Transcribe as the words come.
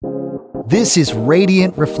This is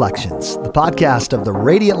Radiant Reflections, the podcast of the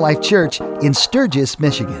Radiant Life Church in Sturgis,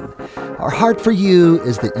 Michigan. Our heart for you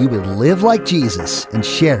is that you would live like Jesus and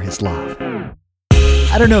share his love.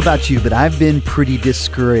 I don't know about you, but I've been pretty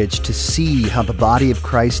discouraged to see how the body of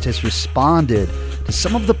Christ has responded to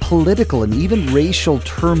some of the political and even racial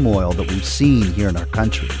turmoil that we've seen here in our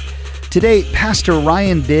country. Today, Pastor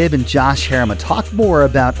Ryan Bibb and Josh Harriman talk more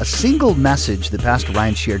about a single message that Pastor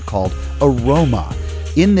Ryan shared called Aroma.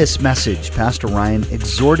 In this message, Pastor Ryan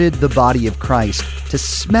exhorted the body of Christ to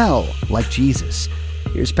smell like Jesus.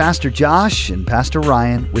 Here's Pastor Josh and Pastor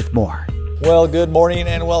Ryan with more. Well, good morning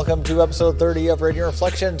and welcome to episode 30 of Radiant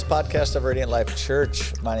Reflections, podcast of Radiant Life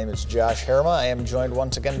Church. My name is Josh Harriman. I am joined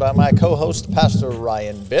once again by my co-host, Pastor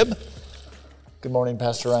Ryan Bibb. Good morning,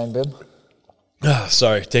 Pastor Ryan Bibb.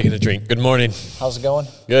 Sorry, taking a drink. Good morning. How's it going?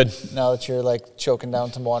 Good. Now that you're choking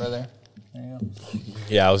down some water there. There you go.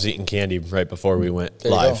 Yeah, I was eating candy right before we went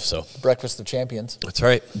live. So Breakfast of Champions. That's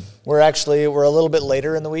right. We're a little bit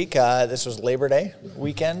later in the week. This was Labor Day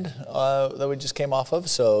weekend that we just came off of.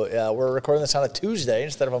 So we're recording this on a Tuesday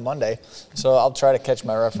instead of a Monday. So I'll try to catch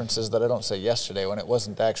my references that I don't say yesterday when it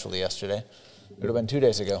wasn't actually yesterday. It would have been 2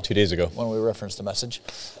 days ago. 2 days ago. When we referenced the message.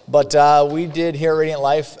 But we did here at Radiant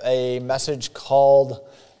Life a message called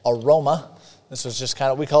Aroma. This was just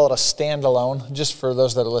we call it a standalone. Just for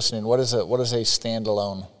those that are listening, what is a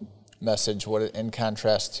standalone message? What in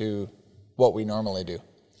contrast to what we normally do?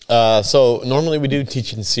 So normally we do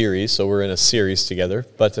teaching series, so we're in a series together.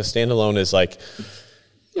 But the standalone is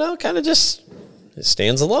it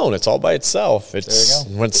stands alone. It's all by itself.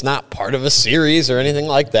 When it's not part of a series or anything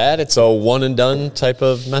like that. It's a one and done type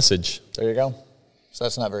of message. There you go. So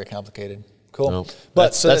that's not very complicated. Cool. No,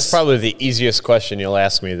 but that's probably the easiest question you'll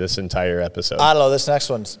ask me this entire episode. I don't know. This next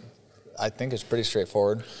one's, I think it's pretty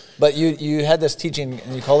straightforward. But you had this teaching,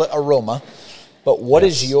 and you call it Aroma. But what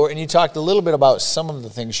is and you talked a little bit about some of the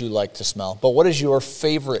things you like to smell. But what is your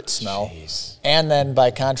favorite smell? Jeez. And then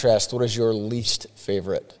by contrast, what is your least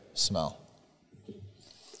favorite smell?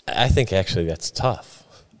 I think actually that's tough.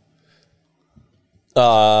 You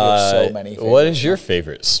have so many favorites. What is your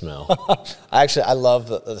favorite smell? I love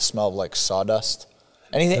the smell of sawdust.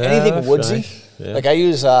 Anything woodsy. Yeah. I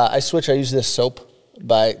use this soap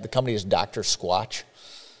by the company is Dr. Squatch.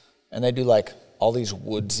 And they do all these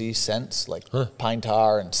woodsy scents pine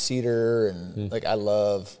tar and cedar and I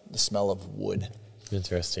love the smell of wood.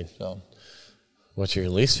 Interesting. So what's your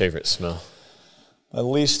least favorite smell? My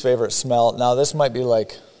least favorite smell. Now this might be I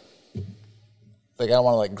don't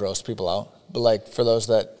want to gross people out. But for those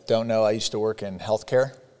that don't know, I used to work in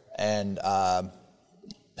healthcare, and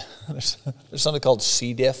there's something called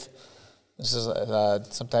C. diff. This is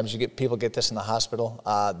sometimes people get this in the hospital.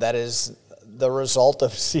 That is the result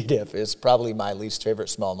of C. diff. Is probably my least favorite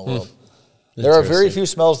smell in the world. There are very few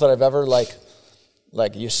smells that I've ever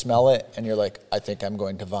you smell it and you're I think I'm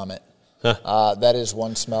going to vomit. Huh. That is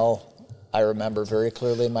one smell I remember very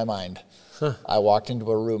clearly in my mind. Huh. I walked into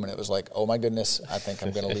a room and it was oh my goodness, I think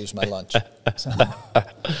I'm going to lose my lunch.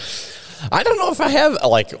 I don't know if I have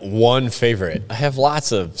one favorite. I have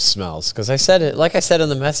lots of smells because I said it, like I said in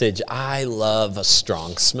the message, I love a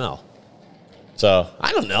strong smell. So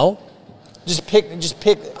I don't know. Just pick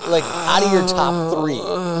out of your top three.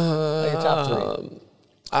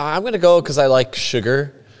 I'm going to go because I like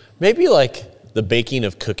sugar. Maybe the baking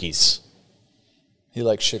of cookies. He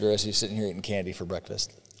likes sugar as he's sitting here eating candy for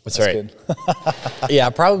breakfast. That's right. Yeah,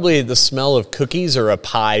 probably the smell of cookies or a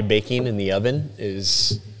pie baking in the oven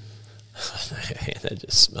is... that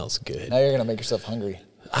just smells good. Now you're going to make yourself hungry.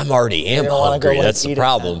 I'm already hungry. That's the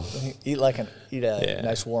problem. Eat a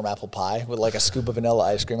nice warm apple pie with a scoop of vanilla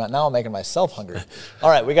ice cream. Now I'm making myself hungry. All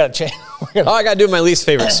right, we got to change. I got to do my least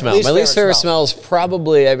favorite smell. My least favorite smell is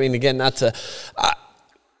probably, again, not to...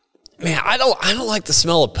 I don't like the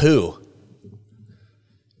smell of poo.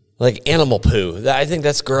 Animal poo. I think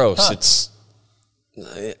that's gross.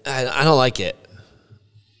 Huh. I don't like it.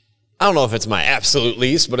 I don't know if it's my absolute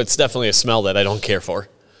least, but it's definitely a smell that I don't care for.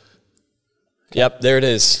 Yep, there it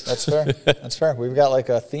is. That's fair. That's fair. We've got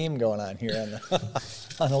a theme going on here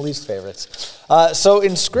on the least favorites. So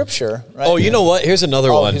in Scripture, right? Oh, you know what? Here's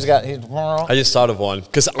another one. I just thought of one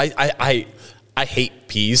because I hate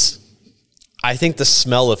peas. I think the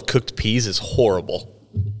smell of cooked peas is horrible.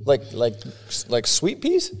 Like sweet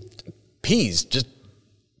peas? Peas, just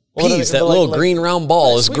peas. That little green round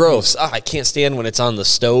ball is gross. I can't stand when it's on the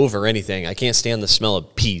stove or anything. I can't stand the smell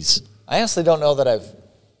of peas. I honestly don't know that I've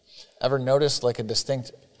ever noticed a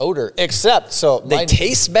distinct odor, except they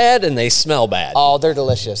taste bad and they smell bad. Oh, they're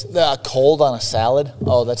delicious. Cold on a salad.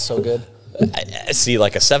 Oh, that's so good. I see, a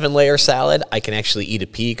 7-layer salad, I can actually eat a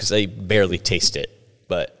pea because I barely taste it.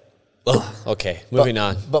 But Ugh, okay, moving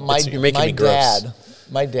on. But You're making me gross.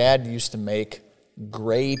 my dad used to make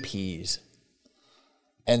gray peas,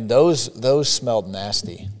 and those smelled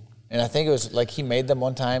nasty. And I think it was like he made them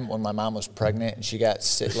one time when my mom was pregnant and she got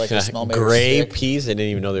sick. Like the smell made her Gray sick. peas? I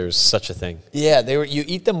didn't even know there was such a thing. Yeah, they were. You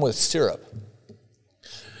eat them with syrup.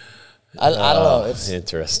 I don't know. It's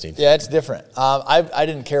interesting. Yeah, it's different. I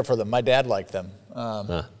didn't care for them. My dad liked them,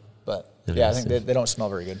 but yeah, I think they don't smell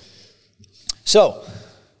very good. So,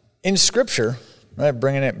 in Scripture, right,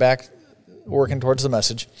 bringing it back, working towards the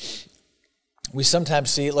message, we sometimes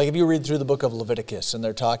see, like if you read through the book of Leviticus, and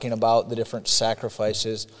they're talking about the different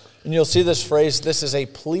sacrifices, and you'll see this phrase, this is a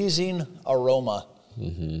pleasing aroma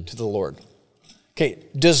to the Lord. Okay,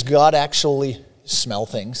 does God actually smell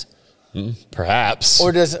things? Perhaps.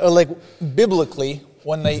 Or like biblically,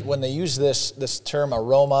 when they use this term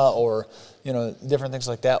aroma or different things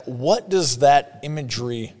like that, what does that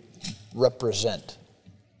imagery represent?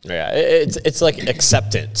 Yeah, it's like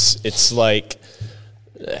acceptance. It's like,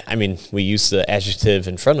 I mean, we use the adjective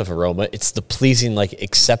in front of aroma. It's the pleasing, like,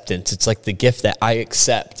 acceptance. It's like the gift that I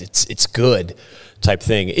accept. It's good type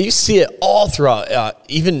thing. You see it all throughout,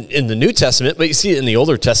 even in the New Testament, but you see it in the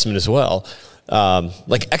Older Testament as well.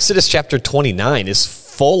 Like Exodus chapter 29 is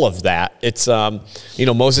full of that. It's,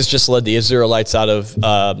 Moses just led the Israelites out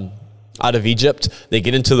of Egypt. They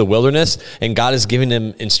get into the wilderness, and God is giving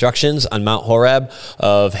them instructions on Mount Horeb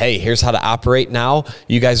of, hey, here's how to operate now.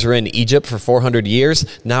 You guys are in Egypt for 400 years.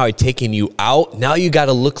 Now I'm taking you out. Now you got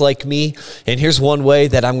to look like me. And here's one way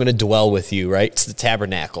that I'm going to dwell with you, right? It's the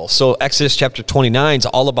tabernacle. So Exodus chapter 29 is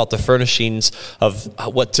all about the furnishings of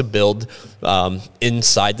what to build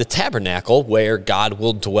inside the tabernacle, where God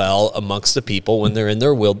will dwell amongst the people when they're in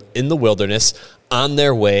the wilderness on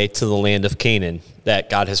their way to the land of Canaan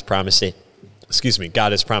that God has promised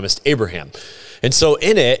Abraham. And so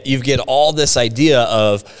in it, you get all this idea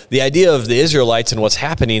of the Israelites, and what's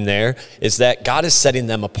happening there is that God is setting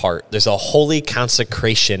them apart. There's a holy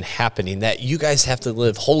consecration happening that you guys have to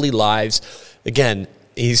live holy lives. Again,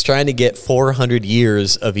 he's trying to get 400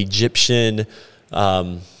 years of Egyptian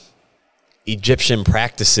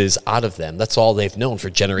practices out of them. That's all they've known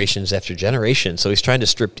for generations after generation. So he's trying to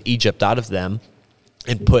strip Egypt out of them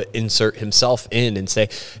and insert himself in and say,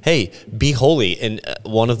 hey, be holy. And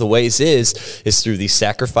one of the ways is through these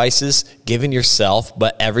sacrifices, giving yourself,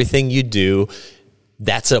 but everything you do,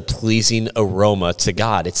 that's a pleasing aroma to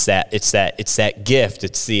God. It's that gift.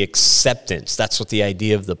 It's the acceptance. That's what the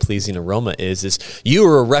idea of the pleasing aroma is you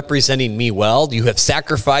are representing me well. You have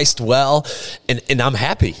sacrificed well, and I'm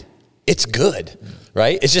happy. It's good,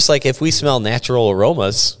 right? It's just like if we smell natural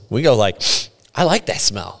aromas, we go like, I like that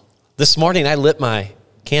smell. This morning, I lit my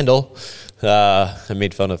candle. I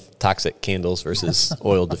made fun of toxic candles versus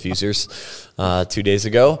oil diffusers 2 days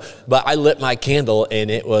ago. But I lit my candle, and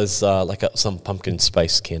it was some pumpkin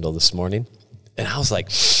spice candle this morning. And I was like,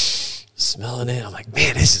 smelling it. I'm like,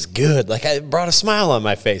 man, this is good. Like, I brought a smile on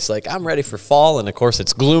my face. Like, I'm ready for fall. And, of course,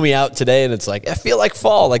 it's gloomy out today, and it's like, I feel like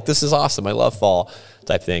fall. Like, this is awesome. I love fall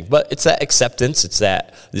type thing. But it's that acceptance. It's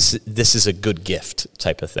that this is a good gift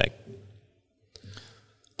type of thing.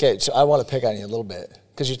 Okay, so I want to pick on you a little bit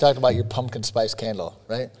because you talked about your pumpkin spice candle,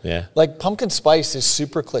 right? Yeah. Like pumpkin spice is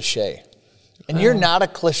super cliche, and you're not a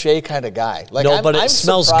cliche kind of guy. Like, no, but it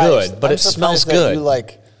smells good. But it smells good.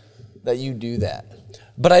 That you do that.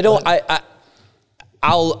 But I don't.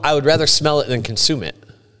 I would rather smell it than consume it.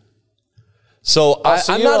 So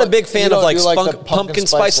I'm not a big fan of like pumpkin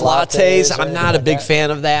spice lattes. I'm not a big fan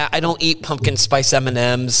of that. I don't eat pumpkin spice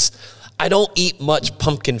M&Ms. I don't eat much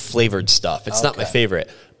pumpkin flavored stuff. It's not my favorite,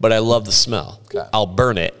 but I love the smell. Okay. I'll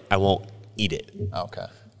burn it. I won't eat it. Okay.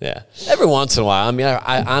 Yeah. Every once in a while. I mean,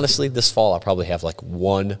 I honestly, this fall, I'll probably have like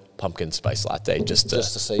one pumpkin spice latte just to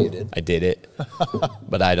say you did. I did it,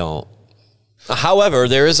 but I don't. However,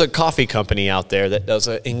 there is a coffee company out there that does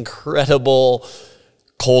an incredible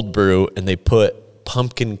cold brew, and they put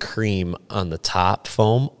pumpkin cream on the top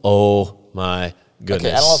foam. Oh my goodness.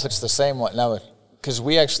 Okay, I don't know if it's the same one. No, because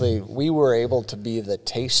we were able to be the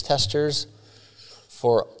taste testers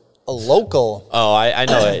for a local. Oh, I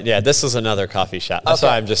know it. Yeah, this is another coffee shop. That's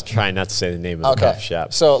why I'm just trying not to say the name of the coffee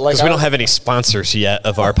shop. So, because we don't have any sponsors yet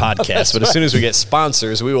of our podcast, but as soon as we get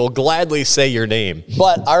sponsors, we will gladly say your name.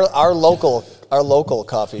 But our local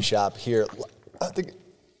coffee shop here, I think,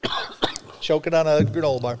 choking on a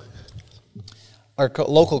granola bar. Our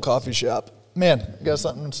local coffee shop. Man, got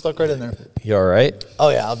something stuck right in there. You all right? Oh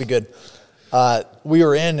yeah, I'll be good. We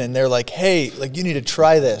were in, and they're like, "Hey, like you need to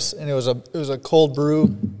try this." And it was a cold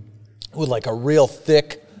brew with like a real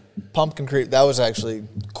thick pumpkin cream. That was actually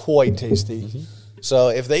quite tasty. Mm-hmm. So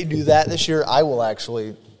if they do that this year, I will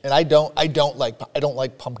actually And I don't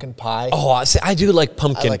like pumpkin pie. Oh, I do like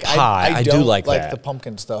pumpkin pie. I do like that. The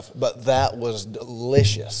pumpkin stuff, but that was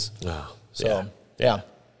delicious. Oh, so yeah.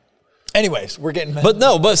 Anyways, we're getting.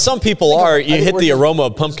 But some people are. You hit the aroma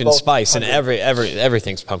of pumpkin spice, and hungry.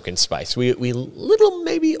 everything's pumpkin spice. We little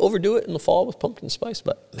maybe overdo it in the fall with pumpkin spice,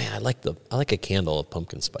 but man, I like a candle of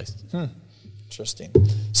pumpkin spice. Interesting.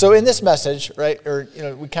 So in this message, right, or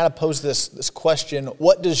we kind of pose this question: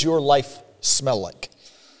 what does your life smell like?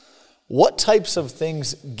 What types of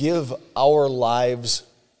things give our lives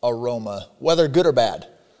aroma, whether good or bad?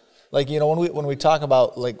 Like when we talk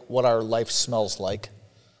about like what our life smells like.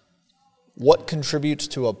 What contributes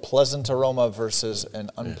to a pleasant aroma versus an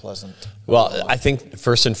unpleasant aroma? I think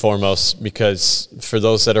first and foremost, because for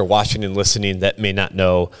those that are watching and listening that may not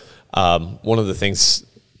know, one of the things,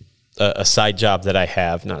 a side job that I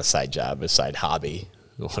have, not a side job, a side hobby,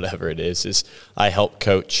 whatever it is I help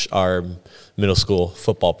coach our middle school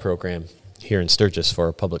football program here in Sturgis for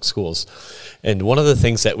our public schools. And one of the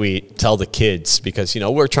things that we tell the kids, because,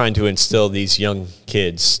 we're trying to instill these young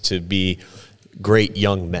kids to be great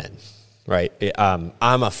young men. Right.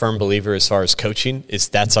 I'm a firm believer as far as coaching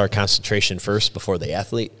that's our concentration first before the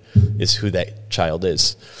athlete is who that child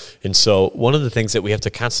is. And so one of the things that we have to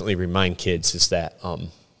constantly remind kids is that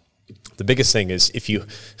the biggest thing is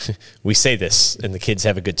we say this and the kids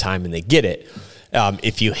have a good time and they get it.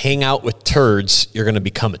 If you hang out with turds, you're going to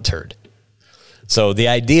become a turd. So the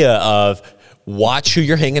idea of watch who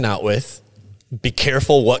you're hanging out with, be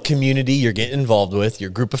careful what community you're getting involved with,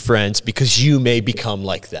 your group of friends, because you may become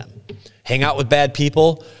like them. Hang out with bad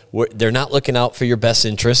people. They're not looking out for your best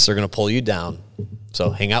interests. They're going to pull you down.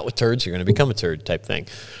 So hang out with turds. You're going to become a turd type thing.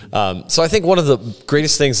 So I think one of the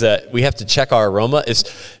greatest things that we have to check our aroma is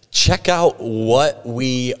check out what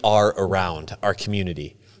we are around, our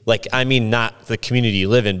community. Like, I mean, not the community you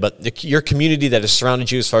live in, but your community that has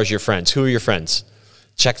surrounded you as far as your friends. Who are your friends?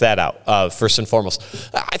 Check that out first and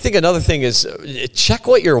foremost. I think another thing is check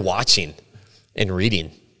what you're watching and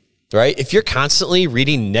reading. Right? If you're constantly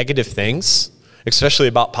reading negative things, especially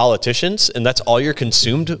about politicians, and that's all you're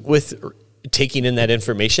consumed with taking in that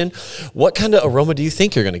information, what kind of aroma do you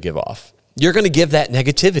think you're going to give off? You're going to give that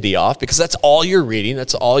negativity off because that's all you're reading.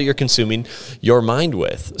 That's all you're consuming your mind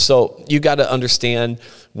with. So you got to understand,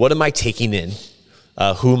 what am I taking in?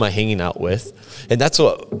 Who am I hanging out with? And that's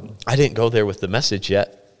what, I didn't go there with the message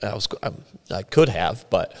yet. I could have,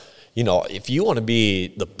 but if you want to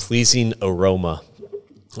be the pleasing aroma,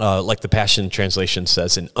 like the Passion Translation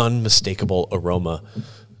says, an unmistakable aroma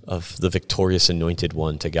of the victorious anointed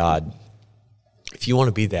one to God. If you want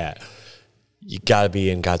to be that, you got to be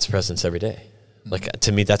in God's presence every day. Like,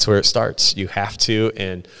 to me, that's where it starts. You have to,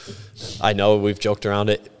 and I know we've joked around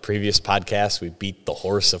it. Previous podcasts, we beat the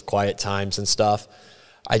horse of quiet times and stuff.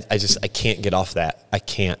 I can't get off that. I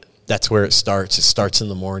can't. That's where it starts. It starts in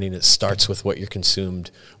the morning. It starts with what you're consumed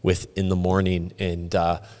with in the morning, and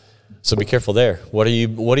so be careful there. What are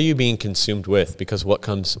you being consumed with? Because what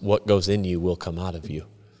goes in you will come out of you.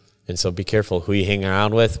 And so be careful who you hang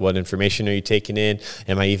around with. What information are you taking in?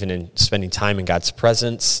 Am I even spending time in God's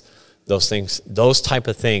presence? Those type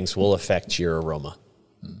of things will affect your aroma.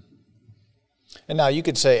 And now you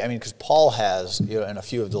could say, because Paul has, in a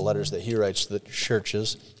few of the letters that he writes to the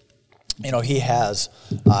churches, he has,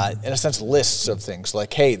 in a sense, lists of things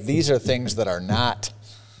like, hey, these are things that are not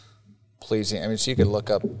pleasing. So you could look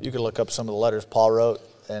up some of the letters Paul wrote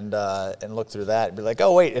and look through that and be like,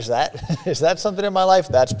 oh wait, is that something in my life?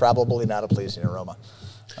 That's probably not a pleasing aroma.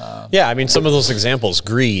 Some of those examples: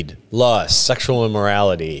 greed, lust, sexual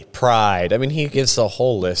immorality, pride. He gives the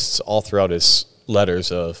whole list all throughout his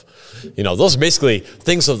letters of, those are basically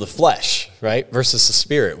things of the flesh, right? Versus the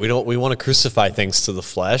Spirit. We want to crucify things to the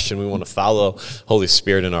flesh, and we want to follow Holy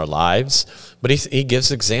Spirit in our lives. But he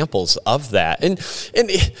gives examples of that. And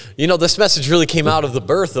this message really came out of the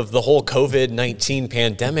birth of the whole COVID-19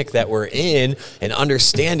 pandemic that we're in, and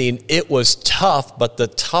understanding it was tough, but the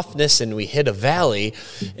toughness, and we hit a valley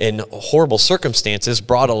in horrible circumstances,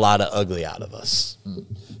 brought a lot of ugly out of us.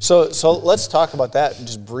 So let's talk about that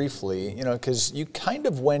just briefly, because you kind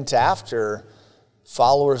of went after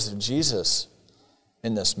followers of Jesus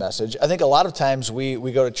in this message. I think a lot of times we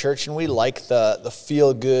go to church and we like the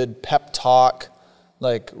feel-good pep talk,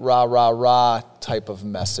 like rah, rah, rah type of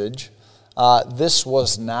message. This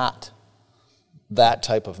was not that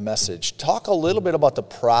type of message. Talk a little bit about the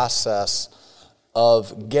process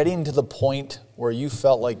of getting to the point where you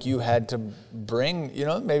felt like you had to bring,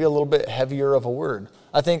 maybe a little bit heavier of a word.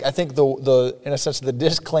 I think the in a sense, the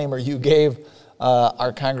disclaimer you gave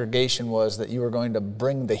our congregation was that you were going to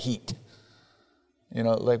bring the heat.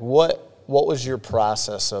 What was your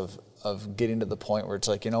process of of getting to the point where it's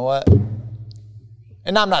like, you know what?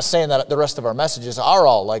 And I'm not saying that the rest of our messages are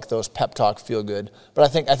all like those pep talk, feel good, but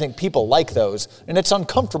I think people like those, and it's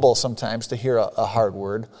uncomfortable sometimes to hear a hard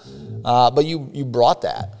word. But you brought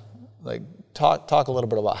that. Like, talk a little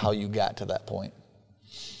bit about how you got to that point.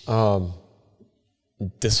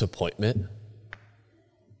 Disappointment.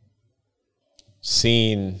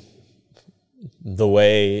 Seeing the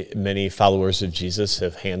way many followers of Jesus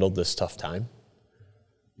have handled this tough time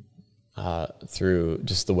through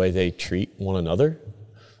just the way they treat one another,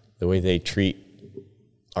 the way they treat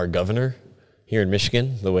our governor here in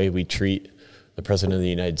Michigan, the way we treat the President of the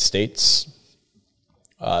United States,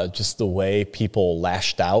 just the way people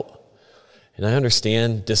lashed out. And I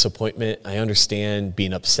understand disappointment. I understand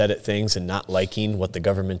being upset at things and not liking what the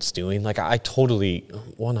government's doing. Like, I totally,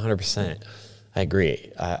 100%, I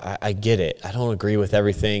agree. I get it. I don't agree with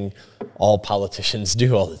everything all politicians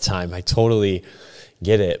do all the time. I totally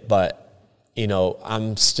get it. But, you know,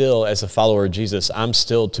 I'm still, as a follower of Jesus, I'm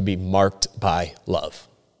still to be marked by love.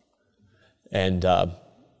 And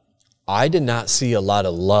I did not see a lot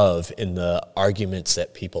of love in the arguments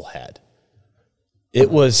that people had.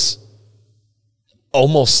 It was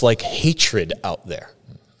almost like hatred out there.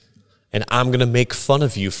 And I'm going to make fun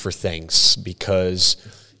of you for things because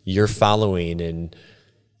you're following. And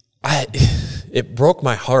it broke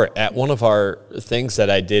my heart. At one of our things that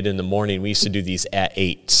I did in the morning, we used to do these at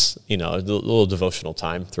 8s, you know, a little devotional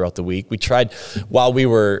time throughout the week. We tried while we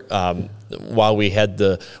weren't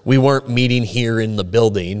meeting here in the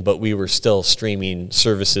building, but we were still streaming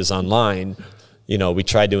services online. You know, we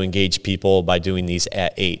tried to engage people by doing these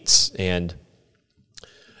at 8s. And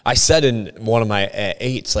I said in one of my at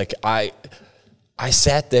 8s, like, I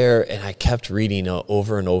sat there and I kept reading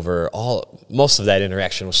over and over. Most of that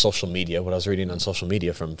interaction was social media, what I was reading on social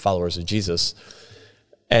media from followers of Jesus.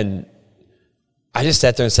 And I just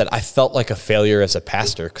sat there and said, I felt like a failure as a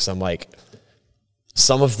pastor, because I'm like,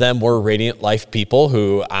 some of them were Radiant Life people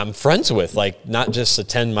who I'm friends with, like, not just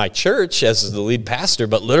attend my church as the lead pastor,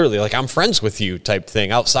 but literally, like, I'm friends with you type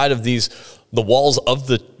thing. Outside of the walls of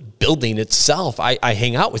the building itself, I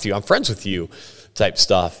hang out with you, I'm friends with you type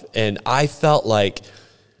stuff. And I felt like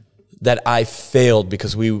that I failed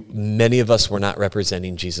because many of us were not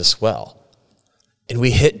representing Jesus well. And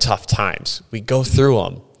we hit tough times. We go through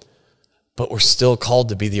them, but we're still called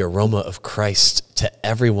to be the aroma of Christ to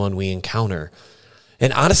everyone we encounter.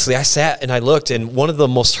 And honestly, I sat and I looked, and one of the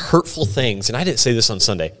most hurtful things, and I didn't say this on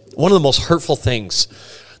Sunday, one of the most hurtful things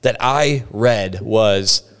that I read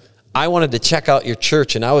was, I wanted to check out your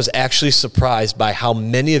church, and I was actually surprised by how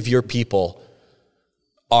many of your people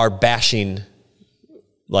are bashing,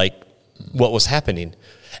 like, what was happening.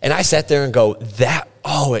 And I sat there and go,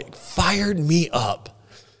 it fired me up.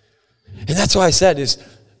 And that's why I said is,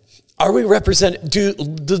 are we represent, do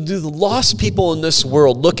the lost people in this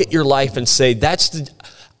world look at your life and say,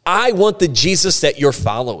 I want the Jesus that you're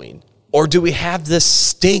following? Or do we have this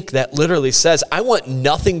stink that literally says, I want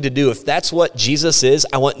nothing to do, if that's what Jesus is,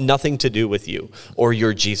 I want nothing to do with you or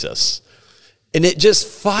your Jesus? And it just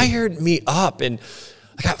fired me up. And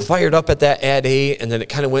I got fired up at that at 8, and then it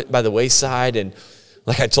kind of went by the wayside. And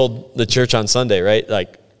like I told the church on Sunday, right?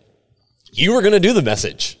 Like, you were going to do the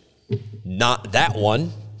message, not that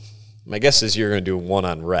one. My guess is you're going to do one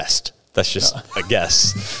on rest. That's just a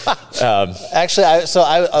guess. Actually,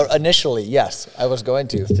 I initially, yes, I was going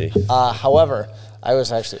to. However, I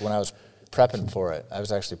was actually, when I was prepping for it, I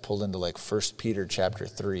was actually pulled into like 1 Peter chapter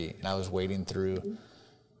 3, and I was wading through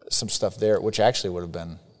some stuff there, which actually would have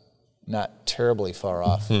been not terribly far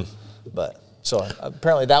off. But so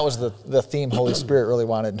apparently that was the theme Holy Spirit really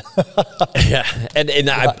wanted. Yeah, and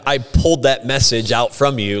I pulled that message out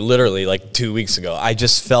from you literally like 2 weeks ago. I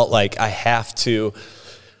just felt like I have to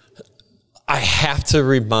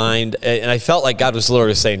remind, and I felt like God was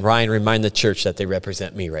literally saying, Ryan, remind the church that they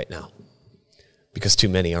represent me right now, because too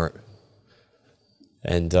many aren't.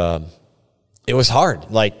 And it was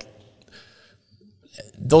hard. Like,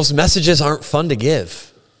 those messages aren't fun to give,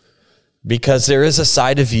 because there is a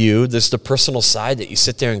side of you, there's the personal side that you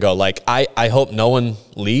sit there and go, like, I hope no one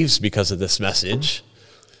leaves because of this message.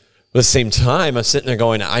 But at the same time, I'm sitting there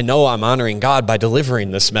going, I know I'm honoring God by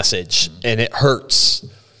delivering this message, and it hurts.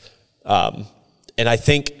 And I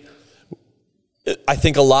think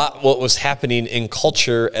a lot what was happening in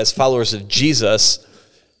culture as followers of Jesus,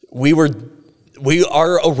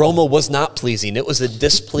 our aroma was not pleasing. It was a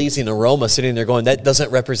displeasing aroma, sitting there going, that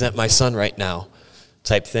doesn't represent my son right now,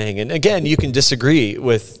 type thing. And again, you can disagree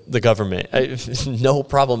with the government. No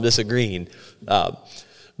problem disagreeing.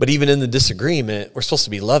 But even in the disagreement, we're supposed to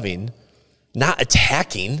be loving. not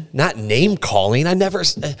attacking, not name calling. I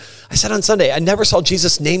said on Sunday, I never saw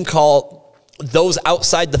Jesus name call those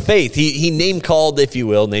outside the faith. He name called, if you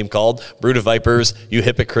will, brood of vipers, you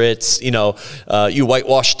hypocrites, you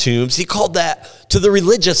whitewashed tombs. He called that to the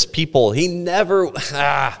religious people. He never,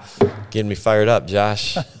 getting me fired up,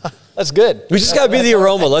 Josh. That's good. We just got to be the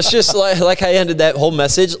aroma. Let's just, like I ended that whole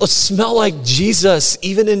message, let's smell like Jesus,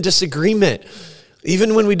 even in disagreement.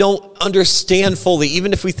 Even when we don't understand fully,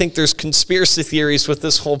 even if we think there's conspiracy theories with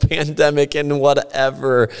this whole pandemic and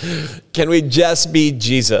whatever, can we just be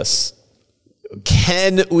Jesus?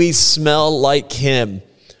 Can we smell like him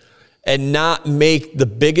and not make the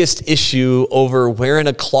biggest issue over wearing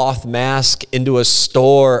a cloth mask into a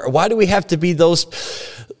store? Why do we have to be those?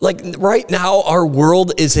 Like right now, our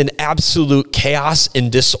world is in absolute chaos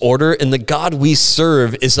and disorder, and the God we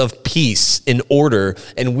serve is of peace and order,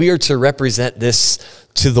 and we are to represent this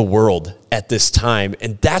to the world at this time.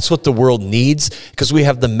 And that's what the world needs, because we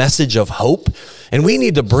have the message of hope, and we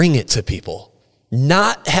need to bring it to people.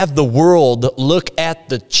 Not have the world look at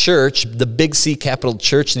the church, the big C capital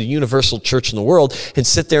church, the universal church in the world, and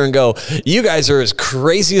sit there and go, you guys are as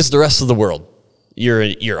crazy as the rest of the world.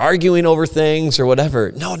 You're arguing over things or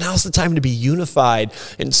whatever. No, now's the time to be unified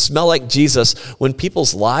and smell like Jesus when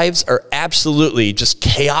people's lives are absolutely just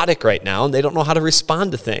chaotic right now and they don't know how to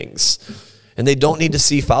respond to things. And they don't need to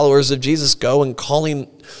see followers of Jesus go and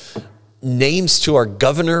calling names to our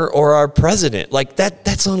governor or our president. Like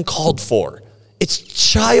that's uncalled for. It's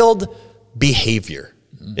child behavior,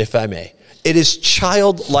 if I may. It is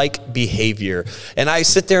childlike behavior. And I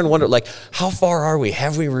sit there and wonder, how far are we?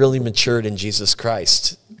 Have we really matured in Jesus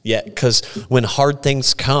Christ yet? Because when hard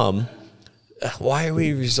things come, why do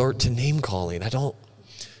we resort to name calling?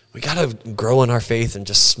 We got to grow in our faith and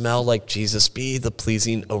just smell like Jesus, be the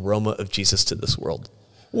pleasing aroma of Jesus to this world.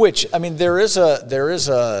 Which, there is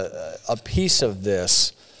a piece of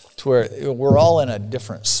this to where we're all in a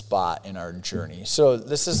different spot in our journey. So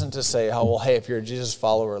this isn't to say, hey, if you're a Jesus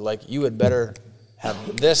follower, you would better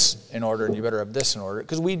have this in order and you better have this in order,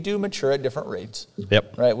 because we do mature at different rates.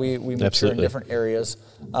 Yep. Right? We mature Absolutely. in different areas.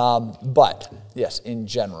 But yes, in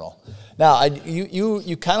general. Now,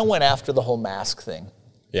 you kind of went after the whole mask thing.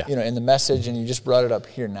 Yeah. In the message, and you just brought it up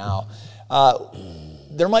here now.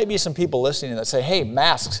 There might be some people listening that say, hey,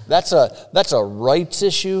 masks, that's a rights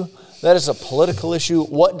issue. That is a political issue.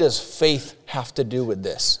 What does faith have to do with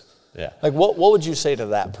this? Yeah. What would you say to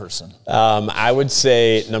that person? I would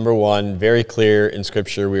say, number one, very clear in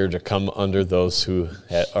Scripture, we are to come under those who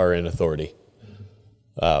are in authority.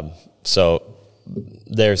 So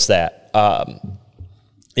there's that.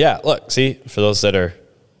 Look, see, for those that are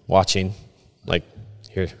watching,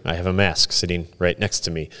 here, I have a mask sitting right next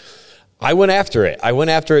to me. I went after it. I went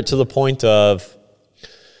after it to the point of,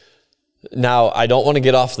 now, I don't want to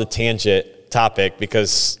get off the tangent topic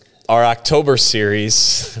because our October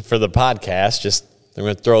series for the podcast, I'm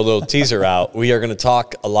going to throw a little teaser out. We are going to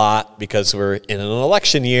talk a lot because we're in an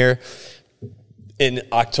election year. And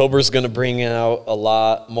October is going to bring out a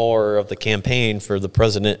lot more of the campaign for the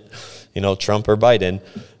president, Trump or Biden.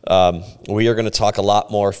 We are going to talk a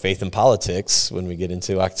lot more faith and politics when we get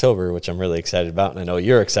into October, which I'm really excited about, and I know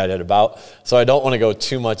you're excited about. So I don't want to go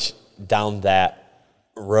too much down that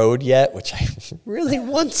road yet, which I really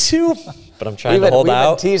want to, but I'm trying to hold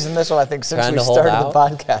out. We've been teasing this one, I think, since we started the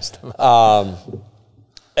podcast.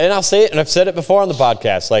 And I'll say it, and I've said it before on the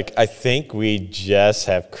podcast, I think we just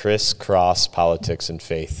have crisscrossed politics and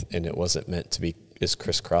faith, and it wasn't meant to be as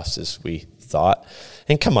crisscrossed as we thought.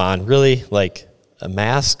 And come on, really, a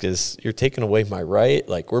mask you're taking away my right?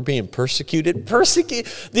 We're being persecuted.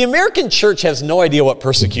 The American church has no idea what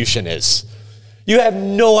persecution is. We have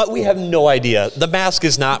no idea. The mask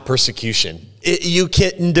is not persecution.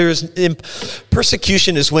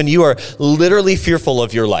 Persecution is when you are literally fearful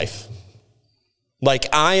of your life.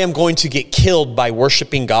 I am going to get killed by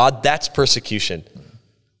worshiping God. That's persecution.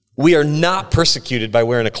 We are not persecuted by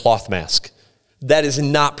wearing a cloth mask. That is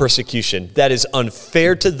not persecution. That is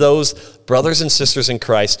unfair to those brothers and sisters in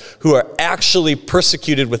Christ who are actually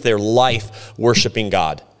persecuted with their life worshiping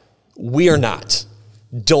God. We are not.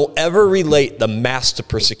 Don't ever relate the mask to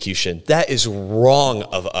persecution. That is wrong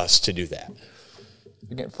of us to do that.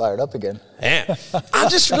 You're getting fired up again. Man, I'm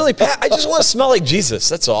just really, I just want to smell like Jesus.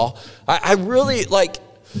 That's all. I really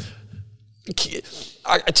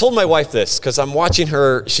I told my wife this because I'm watching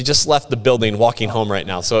her. She just left the building walking home right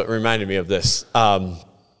now. So it reminded me of this.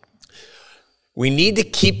 We need to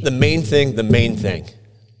keep the main thing the main thing.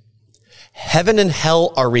 Heaven and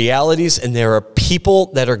hell are realities, and there are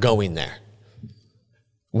people that are going there.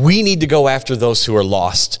 We need to go after those who are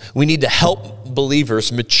lost. We need to help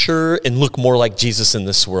believers mature and look more like Jesus in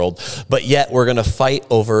this world. But yet we're going to fight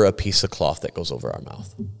over a piece of cloth that goes over our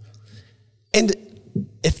mouth. And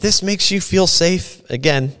if this makes you feel safe,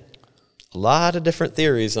 again, a lot of different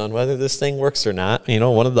theories on whether this thing works or not. You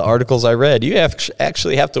know, one of the articles I read, you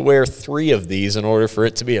actually have to wear 3 of these in order for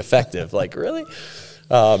it to be effective. Like, really?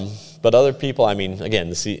 But other people, I mean,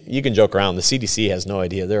 again, you can joke around. The CDC has no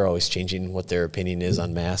idea. They're always changing what their opinion is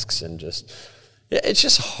on masks, and it's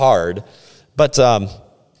just hard. But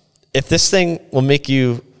if this thing will make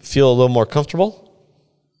you feel a little more comfortable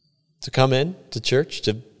to come in to church,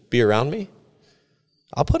 to be around me,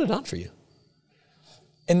 I'll put it on for you.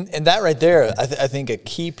 And that right there, I think a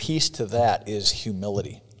key piece to that is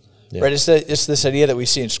humility. Yeah. Right, it's this idea that we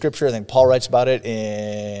see in Scripture. I think Paul writes about it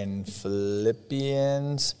in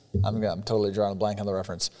Philippians. I'm totally drawing a blank on the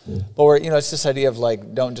reference, but where it's this idea of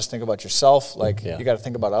like, don't just think about yourself. Like you got to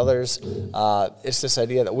think about others. It's this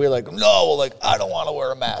idea that we're like, no, like I don't want to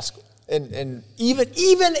wear a mask, and even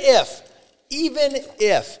if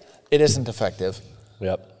it isn't effective.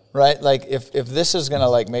 Yep. Right, like if this is gonna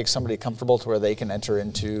like make somebody comfortable to where they can enter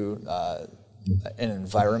into an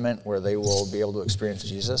environment where they will be able to experience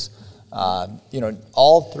Jesus.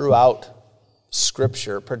 All throughout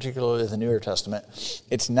Scripture, particularly the Newer Testament,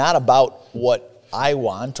 it's not about what I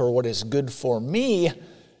want or what is good for me.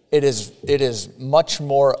 It is much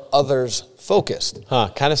more others focused.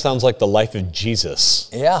 Kind of sounds like the life of Jesus.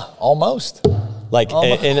 Yeah, almost. Like,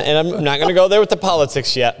 and I'm not going to go there with the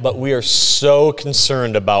politics yet, but we are so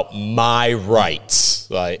concerned about my rights,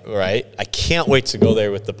 right? I can't wait to go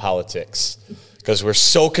there with the politics because we're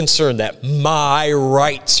so concerned that my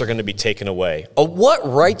rights are going to be taken away. What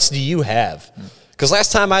rights do you have? Because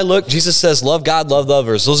last time I looked, Jesus says, love God, love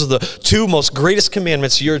others. Those are the 2 most greatest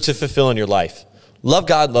commandments you're to fulfill in your life. Love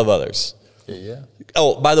God, love others. Yeah.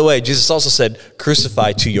 Oh, by the way, Jesus also said,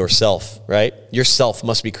 crucify to yourself, right? Yourself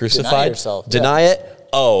must be crucified. Deny yourself. Deny it?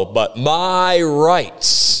 Oh, but my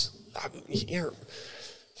rights.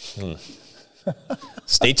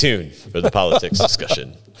 Stay tuned for the politics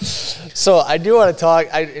discussion. So I do want to talk,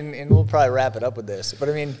 and we'll probably wrap it up with this, but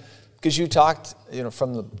I mean, because you talked,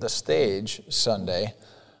 from the stage Sunday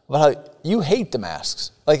about how you hate the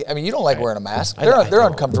masks. Like, I mean, you don't like wearing a mask. They're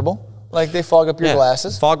uncomfortable. Like, they fog up your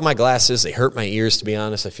glasses. Fog my glasses. They hurt my ears, to be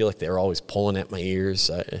honest. I feel like they're always pulling at my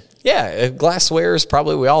ears. Glass wearers,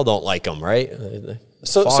 probably we all don't like them, right?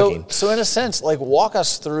 So in a sense, like, walk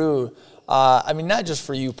us through, I mean, not just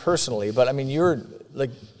for you personally, but I mean, you're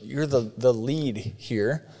the lead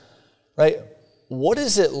here, right? What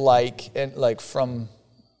is it like, and like from,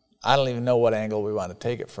 I don't even know what angle we want to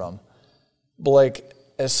take it from, but like,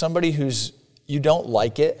 as somebody you don't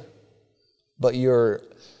like it, but you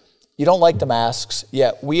don't like the masks,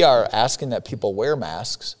 yet we are asking that people wear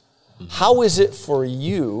masks. Mm-hmm. How is it for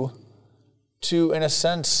you to, in a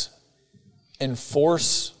sense,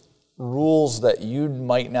 enforce rules that you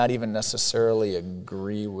might not even necessarily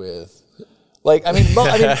agree with? Like, I mean,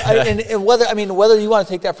 whether you want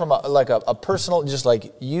to take that from a personal, just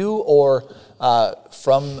like you, or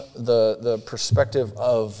from the perspective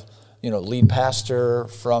of lead pastor,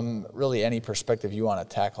 from really any perspective you want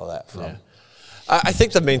to tackle that from. Yeah. I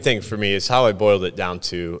think the main thing for me is how I boiled it down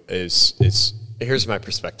to is here's my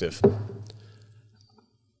perspective.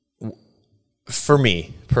 For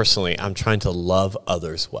me, personally, I'm trying to love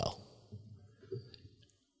others well.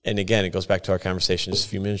 And again, it goes back to our conversation just a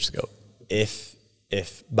few minutes ago. If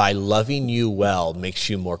by loving you well makes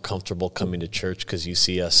you more comfortable coming to church because you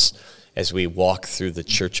see us as we walk through the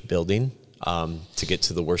church building to get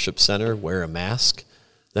to the worship center, wear a mask,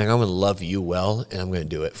 then I'm going to love you well and I'm going to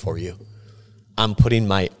do it for you. I'm putting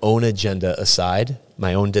my own agenda aside,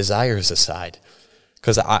 my own desires aside,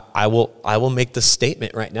 because I will make the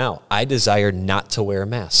statement right now. I desire not to wear a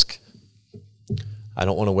mask. I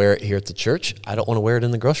don't want to wear it here at the church. I don't want to wear it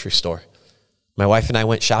in the grocery store. My wife and I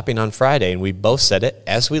went shopping on Friday, and we both said it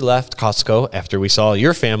as we left Costco after we saw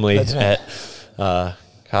your family at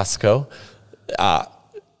Costco.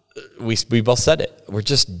 We both said it. We're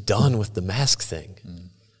just done with the mask thing.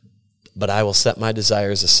 But I will set my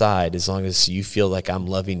desires aside as long as you feel like I'm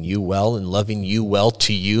loving you well, and loving you well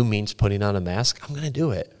to you means putting on a mask. I'm going to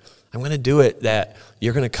do it. I'm going to do it that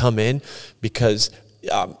you're going to come in because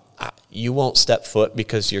you won't step foot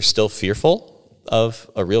because you're still fearful of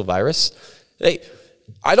a real virus. Hey,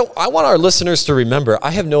 I want our listeners to remember,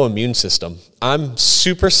 I have no immune system. I'm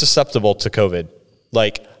super susceptible to COVID.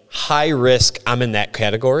 Like, high risk, I'm in that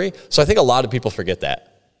category. So I think a lot of people forget that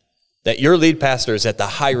your lead pastor is at the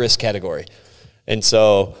high risk category. And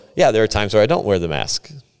so, there are times where I don't wear the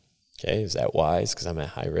mask. Okay, is that wise because I'm at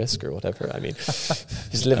high risk or whatever? I mean,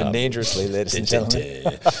 he's living dangerously, ladies and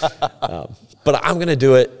gentlemen. But I'm going to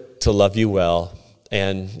do it to love you well.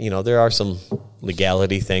 And, there are some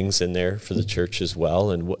legality things in there for the church as well,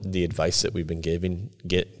 and the advice that we've been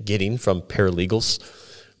getting from paralegals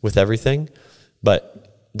with everything.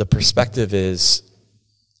 But the perspective is,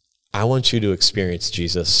 I want you to experience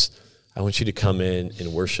Jesus. I want you to come in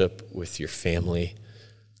and worship with your family,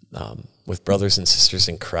 with brothers and sisters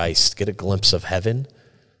in Christ, get a glimpse of heaven.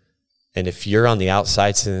 And if you're on the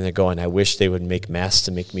outside sitting there going, I wish they would make masks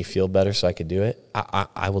to make me feel better so I could do it,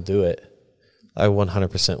 I will do it. I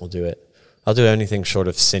 100% will do it. I'll do anything short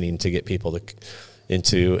of sinning to get people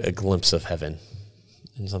into a glimpse of heaven.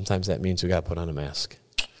 And sometimes that means we got to put on a mask.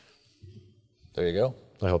 There you go.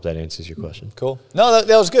 I hope that answers your question. Cool. No,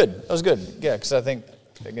 that was good. That was good. Yeah, because I think,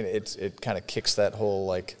 again, it kind of kicks that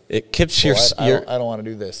whole, it keeps I don't want to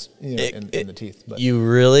do this in the teeth. But. You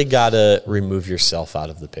really got to remove yourself out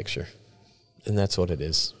of the picture. And that's what it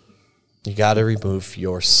is. You got to remove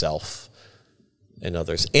yourself and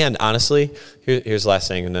others. And honestly, here's the last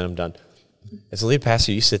thing, and then I'm done. As a lead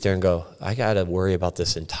pastor, you sit there and go, I got to worry about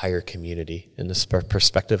this entire community in this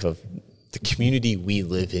perspective of the community we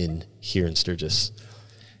live in here in Sturgis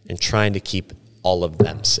and trying to keep all of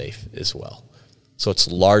them safe as well. So it's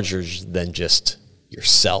larger than just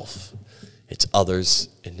yourself. It's others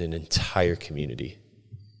in an entire community.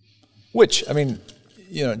 Which, I mean,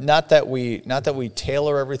 not that we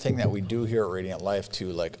tailor everything that we do here at Radiant Life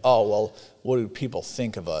to what do people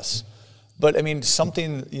think of us? But I mean,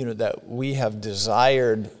 something, that we have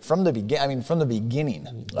desired from the beginning.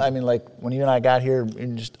 I mean, like when you and I got here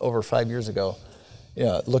just over 5 years ago,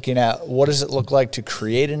 looking at what does it look like to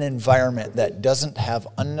create an environment that doesn't have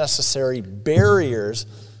unnecessary barriers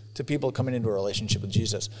to people coming into a relationship with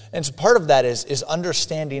Jesus. And so part of that is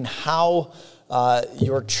understanding how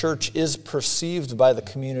your church is perceived by the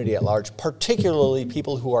community at large, particularly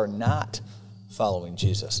people who are not following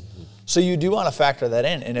Jesus. So you do want to factor that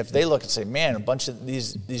in. And if they look and say, man, a bunch of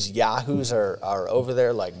these yahoos are over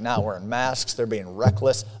there not wearing masks, they're being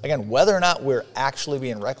reckless. Again, whether or not we're actually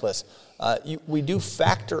being reckless, we do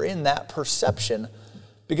factor in that perception,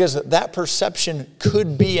 because that perception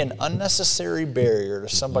could be an unnecessary barrier to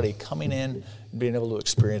somebody coming in and being able to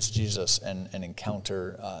experience Jesus and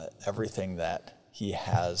encounter everything that he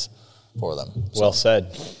has for them. Well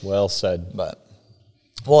said. Well said.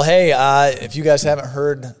 Well, hey, if you guys haven't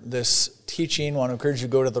heard this teaching, I want to encourage you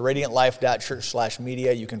to go to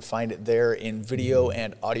theradiantlife.church/media. You can find it there in video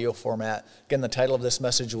and audio format. Again, the title of this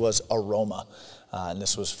message was Aroma, and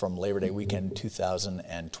this was from Labor Day weekend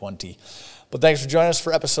 2020. But thanks for joining us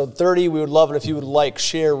for episode 30. We would love it if you would like,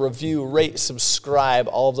 share, review, rate, subscribe,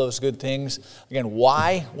 all of those good things. Again,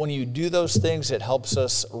 why? When you do those things, it helps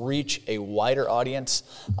us reach a wider audience.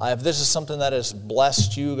 If this is something that has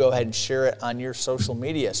blessed you, go ahead and share it on your social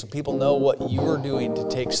media so people know what you're doing to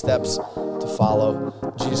take steps to follow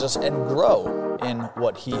Jesus and grow in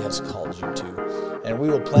what he has called you to. And we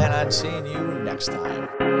will plan on seeing you next time.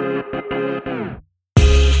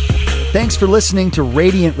 Thanks for listening to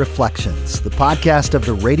Radiant Reflections, the podcast of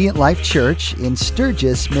the Radiant Life Church in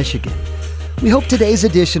Sturgis, Michigan. We hope today's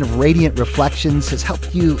edition of Radiant Reflections has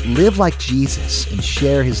helped you live like Jesus and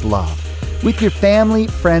share his love with your family,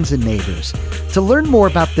 friends, and neighbors. To learn more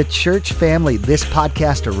about the church family this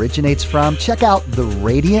podcast originates from, check out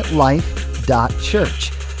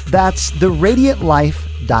theradiantlife.church. That's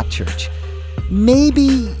theradiantlife.church.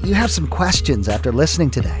 Maybe you have some questions after listening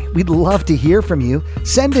today. We'd love to hear from you.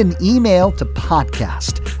 Send an email to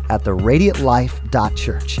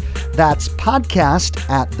podcast@theradiantlife.church. That's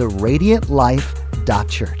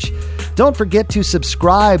podcast@theradiantlife.church. Don't forget to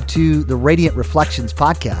subscribe to the Radiant Reflections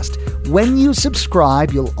podcast. When you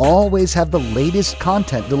subscribe, you'll always have the latest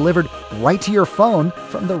content delivered right to your phone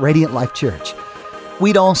from the Radiant Life Church.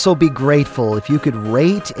 We'd also be grateful if you could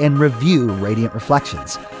rate and review Radiant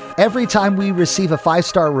Reflections. Every time we receive a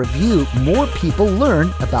 5-star review, more people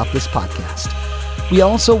learn about this podcast. We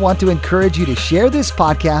also want to encourage you to share this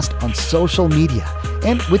podcast on social media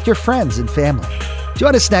and with your friends and family.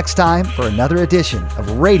 Join us next time for another edition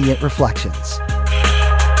of Radiant Reflections.